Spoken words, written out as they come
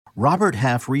Robert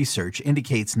Half research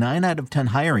indicates 9 out of 10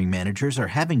 hiring managers are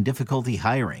having difficulty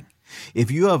hiring.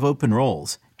 If you have open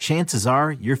roles, chances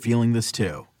are you're feeling this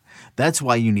too. That's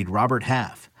why you need Robert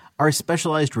Half. Our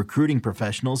specialized recruiting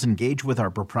professionals engage with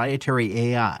our proprietary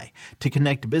AI to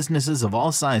connect businesses of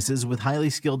all sizes with highly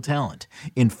skilled talent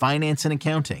in finance and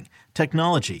accounting,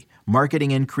 technology,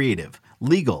 marketing and creative,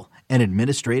 legal, and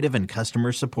administrative and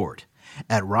customer support.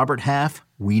 At Robert Half,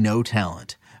 we know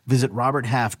talent. Visit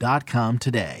roberthalf.com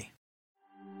today.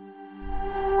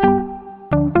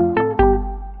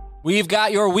 We've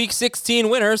got your Week 16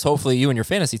 winners, hopefully you and your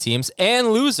fantasy teams,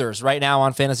 and losers right now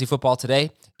on Fantasy Football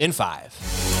Today in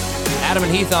 5. Adam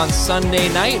and Heath on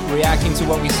Sunday night, reacting to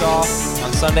what we saw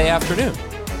on Sunday afternoon.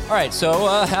 All right, so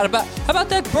how about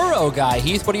that Burrow guy,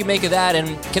 Heath? What do you make of that,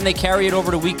 and can they carry it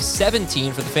over to Week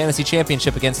 17 for the Fantasy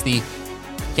Championship against the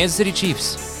Kansas City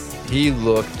Chiefs? He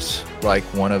looked like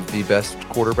one of the best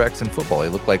quarterbacks in football. He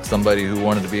looked like somebody who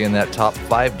wanted to be in that top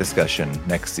 5 discussion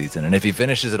next season. And if he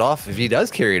finishes it off, if he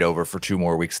does carry it over for 2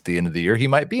 more weeks at the end of the year, he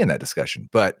might be in that discussion.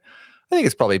 But I think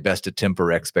it's probably best to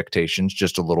temper expectations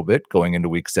just a little bit going into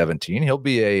Week 17. He'll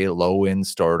be a low-end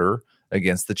starter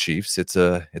against the Chiefs. It's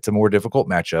a more difficult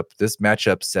matchup. This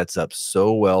matchup sets up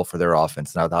so well for their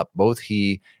offense. Now, I thought both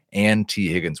he and T.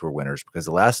 Higgins were winners, because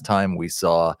the last time we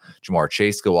saw Jamar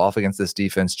Chase go off against this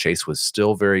defense, Chase was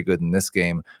still very good in this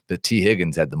game, but T.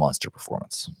 Higgins had the monster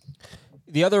performance.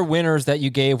 The other winners that you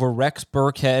gave were Rex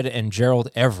Burkhead and Gerald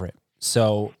Everett.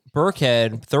 So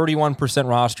Burkhead, 31%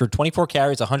 roster, 24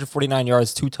 carries, 149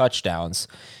 yards, 2 touchdowns.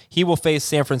 He will face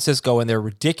San Francisco in their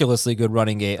ridiculously good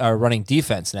running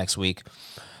defense next week.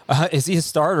 Is he a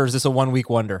starter, or is this a 1-week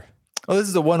wonder? Well, this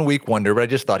is a 1-week wonder, but I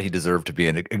just thought he deserved to be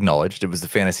acknowledged. It was the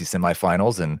fantasy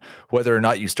semifinals, and whether or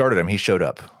not you started him, he showed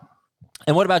up.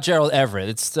 And what about Gerald Everett?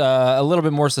 It's a little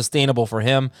bit more sustainable for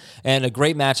him, and a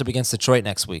great matchup against Detroit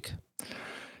next week.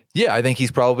 Yeah, I think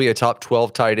he's probably a top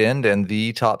 12 tight end and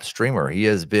the top streamer. He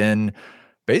has been,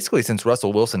 basically since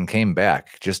Russell Wilson came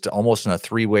back, just almost in a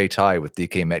 3-way tie with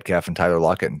DK Metcalf and Tyler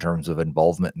Lockett in terms of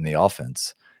involvement in the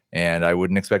offense. And I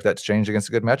wouldn't expect that to change against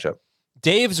a good matchup.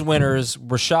 Dave's winners,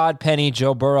 Rashad Penny,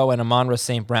 Joe Burrow, and Amon-Ra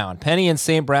St. Brown. Penny and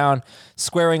St. Brown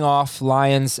squaring off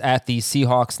Lions at the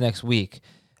Seahawks next week.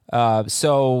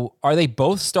 So are they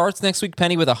both starts next week?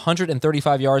 Penny with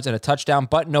 135 yards and a touchdown,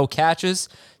 but no catches.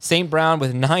 St. Brown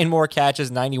with 9 more catches,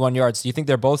 91 yards. Do you think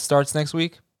they're both starts next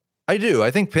week? I do.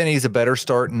 I think Penny's a better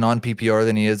start in non-PPR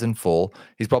than he is in full.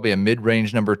 He's probably a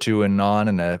mid-range number 2 in non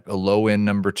and a low-end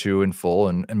number 2 in full.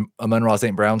 And Amon-Ra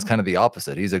St. Brown's kind of the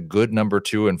opposite. He's a good number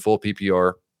 2 in full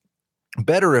PPR.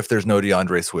 Better if there's no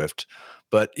DeAndre Swift.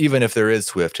 But even if there is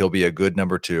Swift, he'll be a good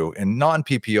number 2. In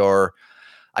non-PPR,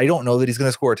 I don't know that he's going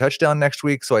to score a touchdown next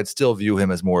week, so I'd still view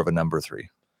him as more of a number 3.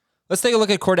 Let's take a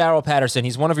look at Cordarrelle Patterson.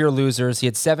 He's one of your losers. He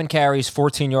had 7 carries,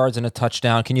 14 yards, and a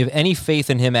touchdown. Can you have any faith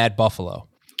in him at Buffalo?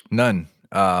 None.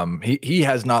 He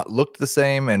has not looked the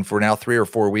same, and for now 3 or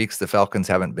 4 weeks, the Falcons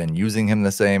haven't been using him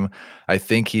the same. I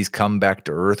think he's come back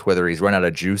to earth, whether he's run out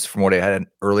of juice from what he had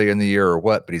earlier in the year or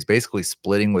what, but he's basically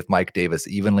splitting with Mike Davis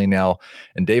evenly now,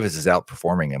 and Davis is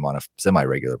outperforming him on a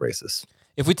semi-regular basis.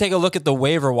 If we take a look at the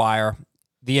waiver wire,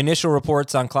 the initial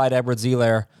reports on Clyde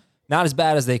Edwards-Helaire, not as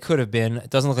bad as they could have been. It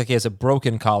doesn't look like he has a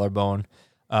broken collarbone.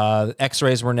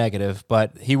 X-rays were negative,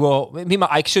 but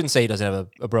I shouldn't say he doesn't have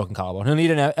a broken collarbone. He'll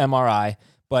need an MRI,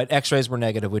 but X-rays were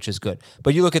negative, which is good.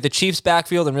 But you look at the Chiefs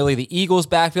backfield and really the Eagles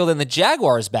backfield and the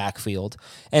Jaguars backfield,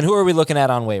 and who are we looking at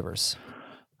on waivers?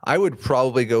 I would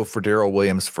probably go for Darrell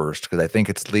Williams first, because I think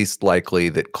it's least likely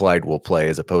that Clyde will play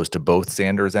as opposed to both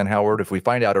Sanders and Howard. If we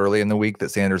find out early in the week that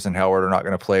Sanders and Howard are not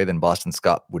going to play, then Boston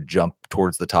Scott would jump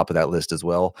towards the top of that list as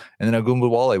well. And then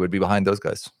Ogunbowale would be behind those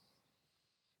guys.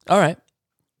 All right.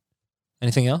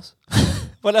 Anything else?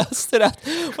 What else stood out?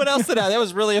 That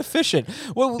was really efficient.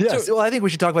 Well, I think we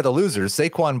should talk about the losers.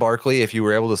 Saquon Barkley, if you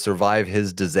were able to survive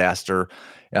his disaster,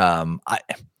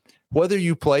 whether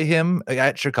you play him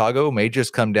at Chicago may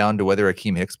just come down to whether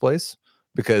Akeem Hicks plays,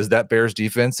 because that Bears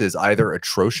defense is either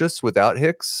atrocious without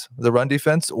Hicks, the run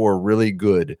defense, or really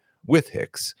good with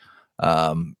Hicks.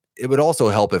 It would also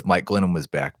help if Mike Glennon was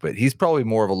back, but he's probably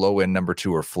more of a low-end number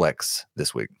 2 or flex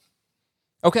this week.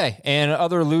 Okay, and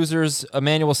other losers,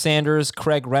 Emmanuel Sanders,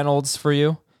 Craig Reynolds for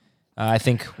you. I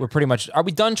think we're pretty much... Are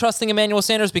we done trusting Emmanuel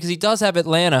Sanders? Because he does have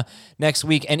Atlanta next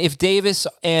week, and if Davis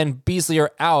and Beasley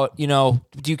are out, do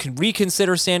you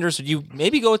reconsider Sanders, or do you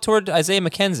maybe go toward Isaiah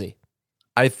McKenzie?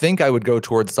 I think I would go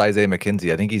towards Isaiah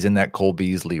McKenzie. I think he's in that Cole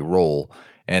Beasley role,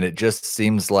 and it just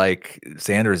seems like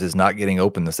Sanders is not getting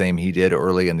open the same he did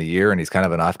early in the year, and he's kind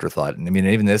of an afterthought. And I mean,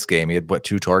 even this game, he had,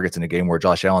 2 targets in a game where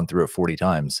Josh Allen threw it 40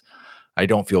 times. I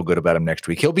don't feel good about him next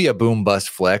week. He'll be a boom bust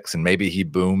flex, and maybe he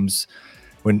booms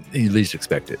when you least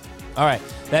expect it. All right.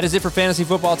 That is it for Fantasy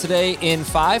Football today in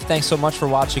 5. Thanks so much for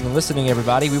watching and listening,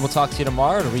 everybody. We will talk to you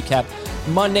tomorrow to recap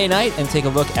Monday night and take a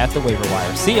look at the waiver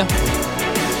wire. See ya.